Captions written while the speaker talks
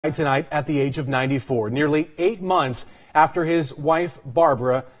Tonight at the age of 94, nearly 8 months after his wife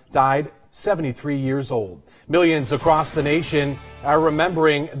Barbara died 73 years old. Millions across the nation are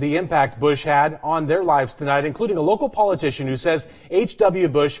remembering the impact Bush had on their lives tonight, including a local politician who says H.W.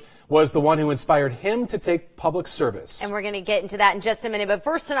 Bush was the one who inspired him to take public service. And we're going to get into that in just a minute. But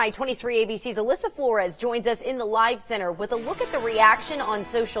first tonight, 23 ABC's Alyssa Flores joins us in the Live Center with a look at the reaction on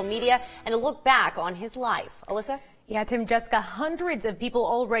social media and a look back on his life. Alyssa? Yeah, Tim, Jessica, hundreds of people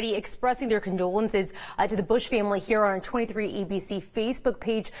already expressing their condolences to the Bush family here on our 23 ABC Facebook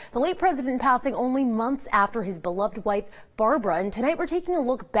page. The late president passing only months after his beloved wife, Barbara. And tonight we're taking a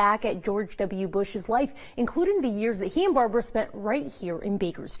look back at George W. Bush's life, including the years that he and Barbara spent right here in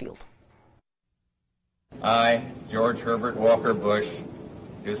Bakersfield. I, George Herbert Walker Bush,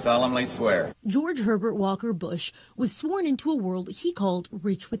 do solemnly swear. George Herbert Walker Bush was sworn into a world he called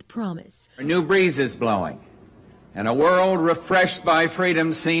rich with promise. A new breeze is blowing, and a world refreshed by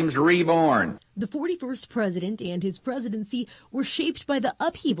freedom seems reborn. The 41st president and his presidency were shaped by the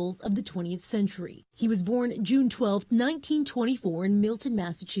upheavals of the 20th century. He was born June 12, 1924 in Milton,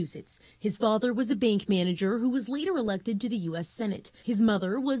 Massachusetts. His father was a bank manager who was later elected to the U.S. Senate. His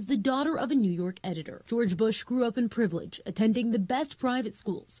mother was the daughter of a New York editor. George Bush grew up in privilege, attending the best private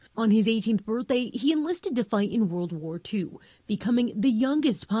schools. On his 18th birthday, he enlisted to fight in World War II, becoming the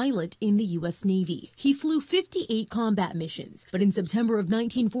youngest pilot in the U.S. Navy. He flew 58 combat missions, but in September of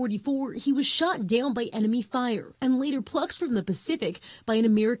 1944, he was shot down by enemy fire and later plucked from the Pacific by an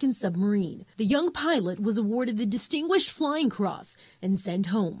American submarine. The young pilot was awarded the Distinguished Flying Cross and sent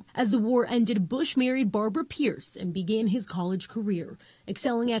home. As the war ended, Bush married Barbara Pierce and began his college career,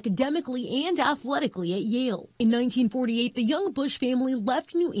 excelling academically and athletically at Yale. In 1948, the young Bush family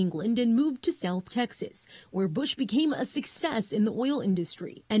left New England and moved to South Texas, where Bush became a success in the oil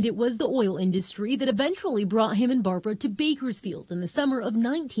industry. And it was the oil industry that eventually brought him and Barbara to Bakersfield in the summer of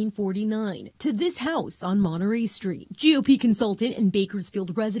 1949, to this house on Monterey Street. GOP consultant and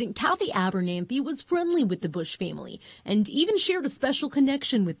Bakersfield resident Kathy Abernathy was friendly with the Bush family and even shared a special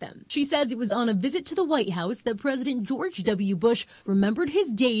connection with them. She says it was on a visit to the White House that President George W. Bush remembered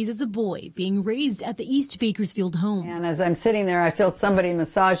his days as a boy being raised at the East Bakersfield home. And as I'm sitting there, I feel somebody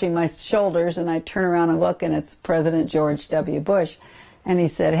massaging my shoulders, and I turn around and look, and it's President George W. Bush. And he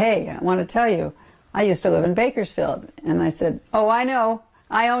said, "Hey, I want to tell you, I used to live in Bakersfield." And I said, "Oh, I know.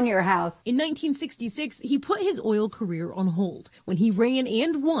 I own your house." In 1966, he put his oil career on hold when he ran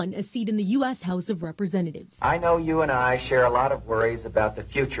and won a seat in the U.S. House of Representatives. I know you and I share a lot of worries about the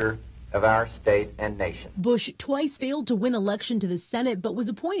future of our state and nation. Bush twice failed to win election to the Senate, but was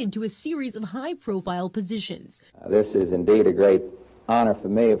appointed to a series of high-profile positions. This is indeed a great honor for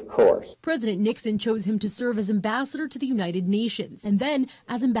me, of course. President Nixon chose him to serve as ambassador to the United Nations and then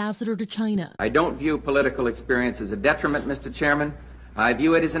as ambassador to China. I don't view political experience as a detriment, Mr. Chairman. I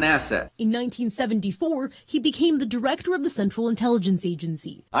view it as an asset. In 1974, he became the director of the Central Intelligence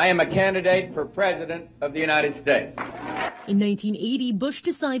Agency. I am a candidate for President of the United States. In 1980, Bush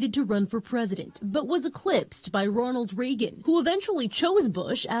decided to run for president, but was eclipsed by Ronald Reagan, who eventually chose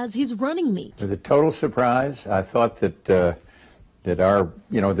Bush as his running mate. It was a total surprise. I thought that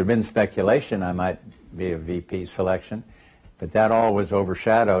there'd been speculation I might be a VP selection, but that all was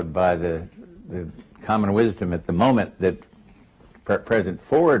overshadowed by the common wisdom at the moment that President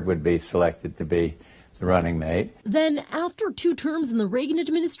Ford would be selected to be the running mate. Then, after 2 terms in the Reagan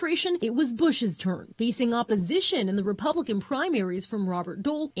administration, it was Bush's turn, facing opposition in the Republican primaries from Robert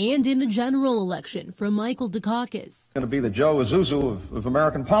Dole and in the general election from Michael Dukakis. Going to be the Joe Azuzu of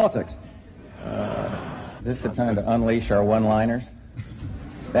American politics. Is this the time to unleash our one-liners?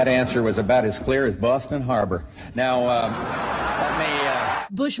 That answer was about as clear as Boston Harbor. Now, let me...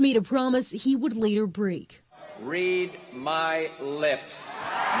 Bush made a promise he would later break. Read my lips.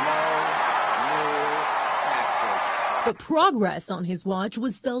 No new taxes. But progress on his watch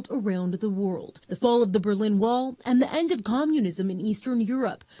was felt around the world. The fall of the Berlin Wall and the end of communism in Eastern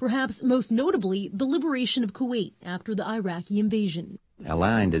Europe. Perhaps most notably, the liberation of Kuwait after the Iraqi invasion. A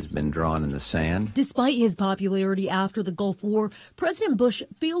line has been drawn in the sand. Despite his popularity after the Gulf War, President Bush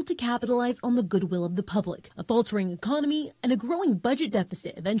failed to capitalize on the goodwill of the public. A faltering economy and a growing budget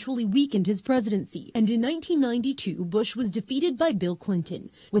deficit eventually weakened his presidency. And in 1992, Bush was defeated by Bill Clinton.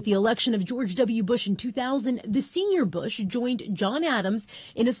 With the election of George W. Bush in 2000, the senior Bush joined John Adams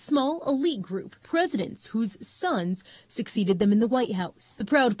in a small elite group, presidents whose sons succeeded them in the White House. The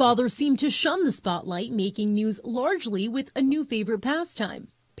proud father seemed to shun the spotlight, making news largely with a new favorite pastime.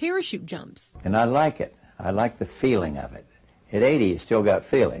 Parachute jumps. And I like it. I like the feeling of it. At 80, you still got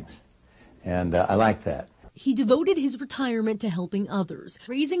feelings. And I like that. He devoted his retirement to helping others,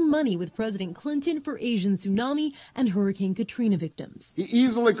 raising money with President Clinton for Asian tsunami and Hurricane Katrina victims. He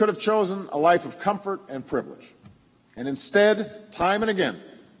easily could have chosen a life of comfort and privilege. And instead, time and again,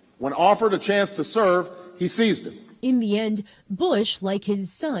 when offered a chance to serve, he seized it. In the end, Bush, like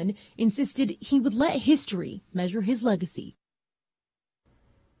his son, insisted he would let history measure his legacy.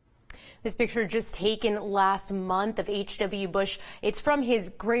 This picture just taken last month of H.W. Bush. It's from his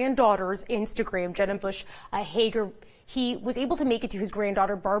granddaughter's Instagram, Jenna Bush Hager. He was able to make it to his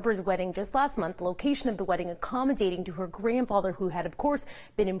granddaughter Barbara's wedding just last month. The location of the wedding accommodating to her grandfather, who had, of course,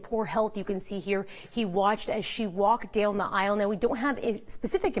 been in poor health. You can see here he watched as she walked down the aisle. Now, we don't have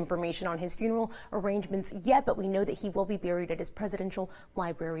specific information on his funeral arrangements yet, but we know that he will be buried at his presidential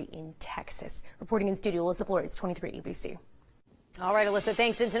library in Texas. Reporting in studio, Alyssa Flores, 23 ABC. All right, Alyssa,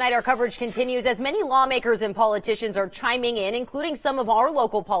 thanks. And tonight our coverage continues as many lawmakers and politicians are chiming in, including some of our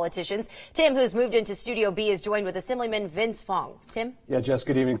local politicians. Tim, who's moved into Studio B, is joined with Assemblyman Vince Fong. Tim? Yeah, Jess,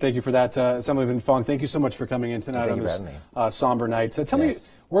 good evening. Thank you for that. Assemblyman Fong, thank you so much for coming in tonight on this somber night. So tell me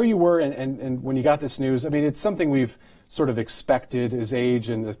where you were and when you got this news. I mean, it's something we've sort of expected, his age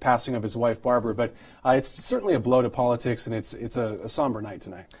and the passing of his wife, Barbara, but it's certainly a blow to politics, and it's a somber night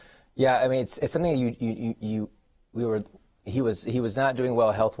tonight. Yeah, I mean, it's something he was not doing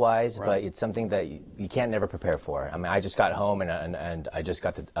well health-wise, right, but it's something that you can't never prepare for. I mean, I just got home and I just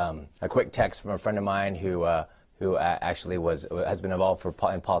got a quick text from a friend of mine who actually has been involved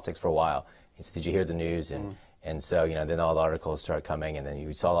in politics for a while. He said, "Did you hear the news?" And so, you know, then all the articles started coming, and then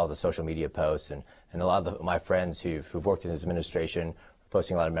you saw all the social media posts, and a lot of my friends who've worked in his administration were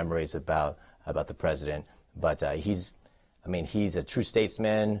posting a lot of memories about the president. But he's a true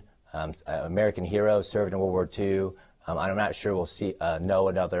statesman, American hero, served in World War II. I'm not sure we'll know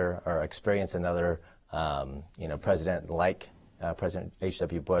another or experience another, president like President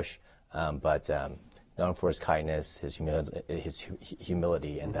H.W. Bush, but known for his kindness, his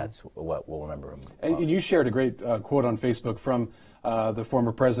humility, and that's what we'll remember him. And you shared a great quote on Facebook from the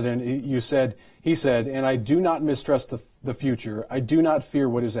former president. He said, "And I do not mistrust the future. I do not fear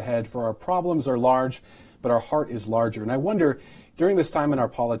what is ahead, for our problems are large, but our heart is larger." And I wonder, during this time in our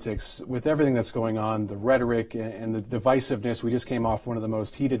politics, with everything that's going on, the rhetoric and the divisiveness, we just came off one of the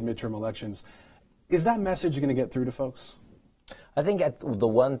most heated midterm elections. Is that message going to get through to folks? I think the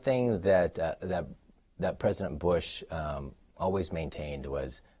one thing that President Bush always maintained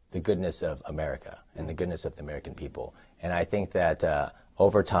was the goodness of America and the goodness of the American people. And I think that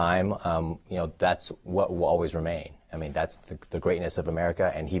over time, that's what will always remain. I mean, that's the greatness of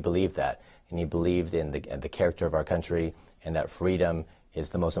America, and he believed that. And he believed in the character of our country, and that freedom is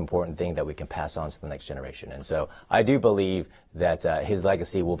the most important thing that we can pass on to the next generation. And so I do believe that his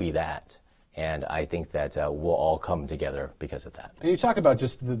legacy will be that. And I think that we'll all come together because of that. And you talk about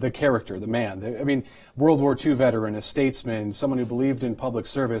just the character, the man. I mean, World War II veteran, a statesman, someone who believed in public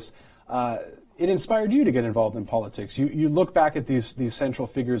service. It inspired you to get involved in politics. You look back at these central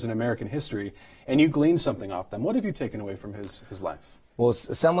figures in American history, and you glean something off them. What have you taken away from his life? Well,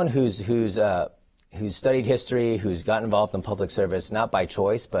 someone who's studied history, who's gotten involved in public service, not by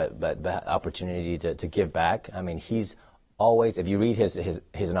choice, but opportunity to give back. I mean, he's always, if you read his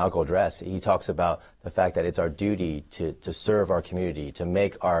inaugural address, he talks about the fact that it's our duty to serve our community, to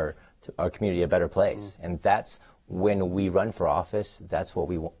make our community a better place. And that's when we run for office, that's what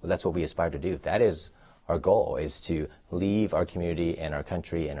we aspire to do. That is our goal, is to leave our community and our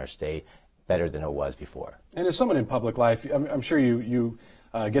country and our state better than it was before. And as someone in public life, I'm sure you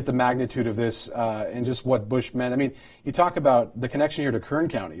get the magnitude of this and just what Bush meant. I mean, you talk about the connection here to Kern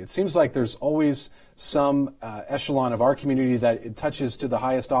County. It seems like there's always some echelon of our community that it touches to the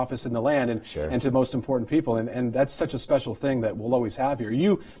highest office in the land and to the most important people. And that's such a special thing that we'll always have here.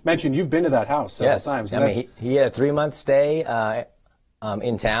 You mentioned you've been to that house several times. I mean, he had a 3-month stay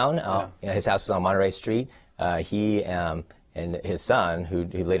in town. His house is on Monterey Street. He and his son, who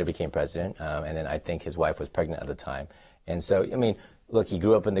later became president, and then I think his wife was pregnant at the time. And so, I mean, look, he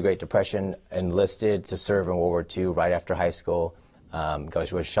grew up in the Great Depression, enlisted to serve in World War II right after high school,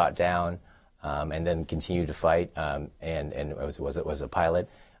 was shot down, and then continued to fight, and was a pilot,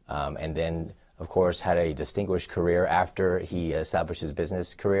 and then, of course, had a distinguished career after he established his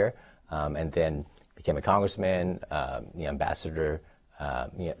business career, and then became a congressman, ambassador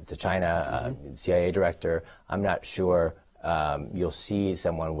to China, CIA director. I'm not sure you'll see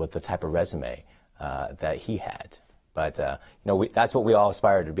someone with the type of resume that he had. But that's what we all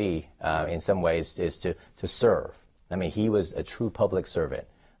aspire to be in some ways, is to serve. I mean, he was a true public servant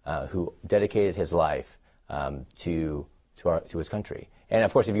who dedicated his life to his country. And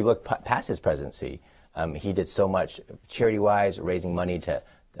of course, if you look past his presidency, he did so much charity-wise, raising money to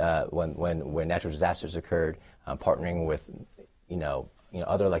when natural disasters occurred, partnering with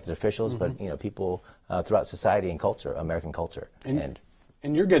other elected officials, but people throughout society and culture, American culture.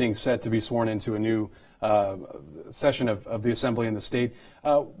 And you're getting set to be sworn into a new session of the Assembly in the state.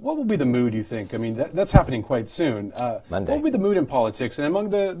 What will be the mood, you think? I mean, that's happening quite soon. Monday. What will be the mood in politics and among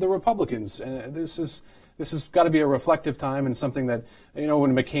the Republicans? This has got to be a reflective time and something that,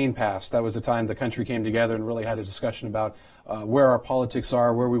 when McCain passed, that was the time the country came together and really had a discussion about where our politics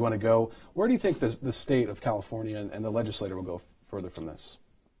are, where we want to go. Where do you think the state of California and the legislature will go further from this?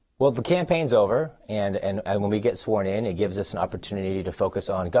 Well, the campaign's over, and when we get sworn in, it gives us an opportunity to focus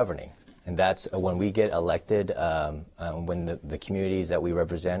on governing. And that's when we get elected, when the communities that we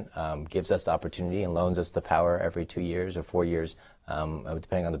represent gives us the opportunity and loans us the power every 2 years or 4 years,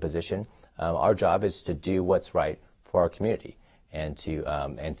 depending on the position. Our job is to do what's right for our community and to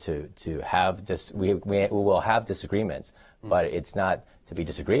have this. We will have disagreements, but it's not to be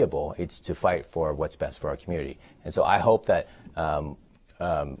disagreeable. It's to fight for what's best for our community. And so I hope that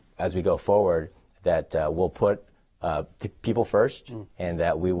as we go forward, that we'll put people first, and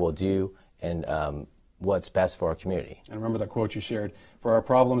that we will do what's best for our community. And remember that quote you shared: "For our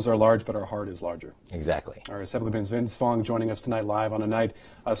problems are large, but our heart is larger." Exactly. Our Assemblyman Vince Fong joining us tonight live on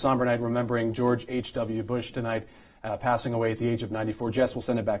a somber night, remembering George H.W. Bush tonight, passing away at the age of 94. Jess, we'll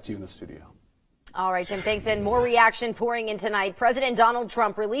send it back to you in the studio. All right, Tim, thanks. And more reaction pouring in tonight. President Donald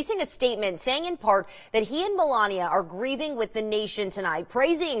Trump releasing a statement saying in part that he and Melania are grieving with the nation tonight,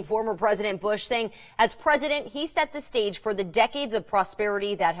 praising former President Bush, saying as president, he set the stage for the decades of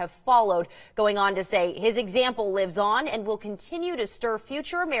prosperity that have followed, going on to say his example lives on and will continue to stir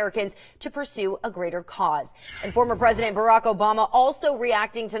future Americans to pursue a greater cause. And former President Barack Obama also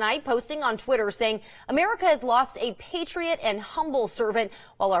reacting tonight, posting on Twitter saying America has lost a patriot and humble servant.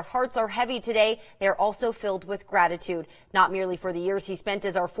 While our hearts are heavy today, they are also filled with gratitude, not merely for the years he spent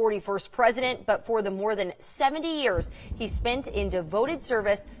as our 41st president, but for the more than 70 years he spent in devoted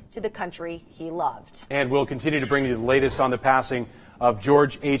service to the country he loved. And we'll continue to bring you the latest on the passing of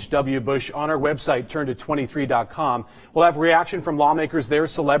George H.W. Bush on our website, turnto23.com. We'll have reaction from lawmakers, their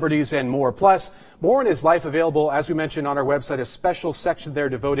celebrities, and more. Plus, more on his life available, as we mentioned, on our website, a special section there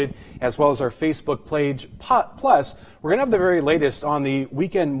devoted, as well as our Facebook page. Plus, we're going to have the very latest on the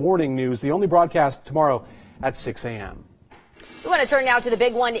weekend morning news, the only broadcast tomorrow at 6 a.m. We want to turn now to the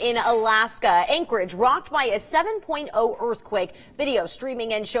big one in Alaska. Anchorage rocked by a 7.0 earthquake. Video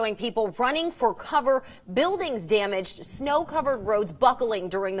streaming in showing people running for cover, buildings damaged, snow-covered roads buckling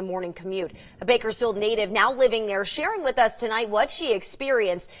during the morning commute. A Bakersfield native now living there sharing with us tonight what she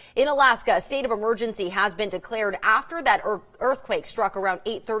experienced. In Alaska, a state of emergency has been declared after that earthquake struck around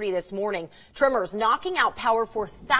 8:30 this morning. Tremors knocking out power for thousands.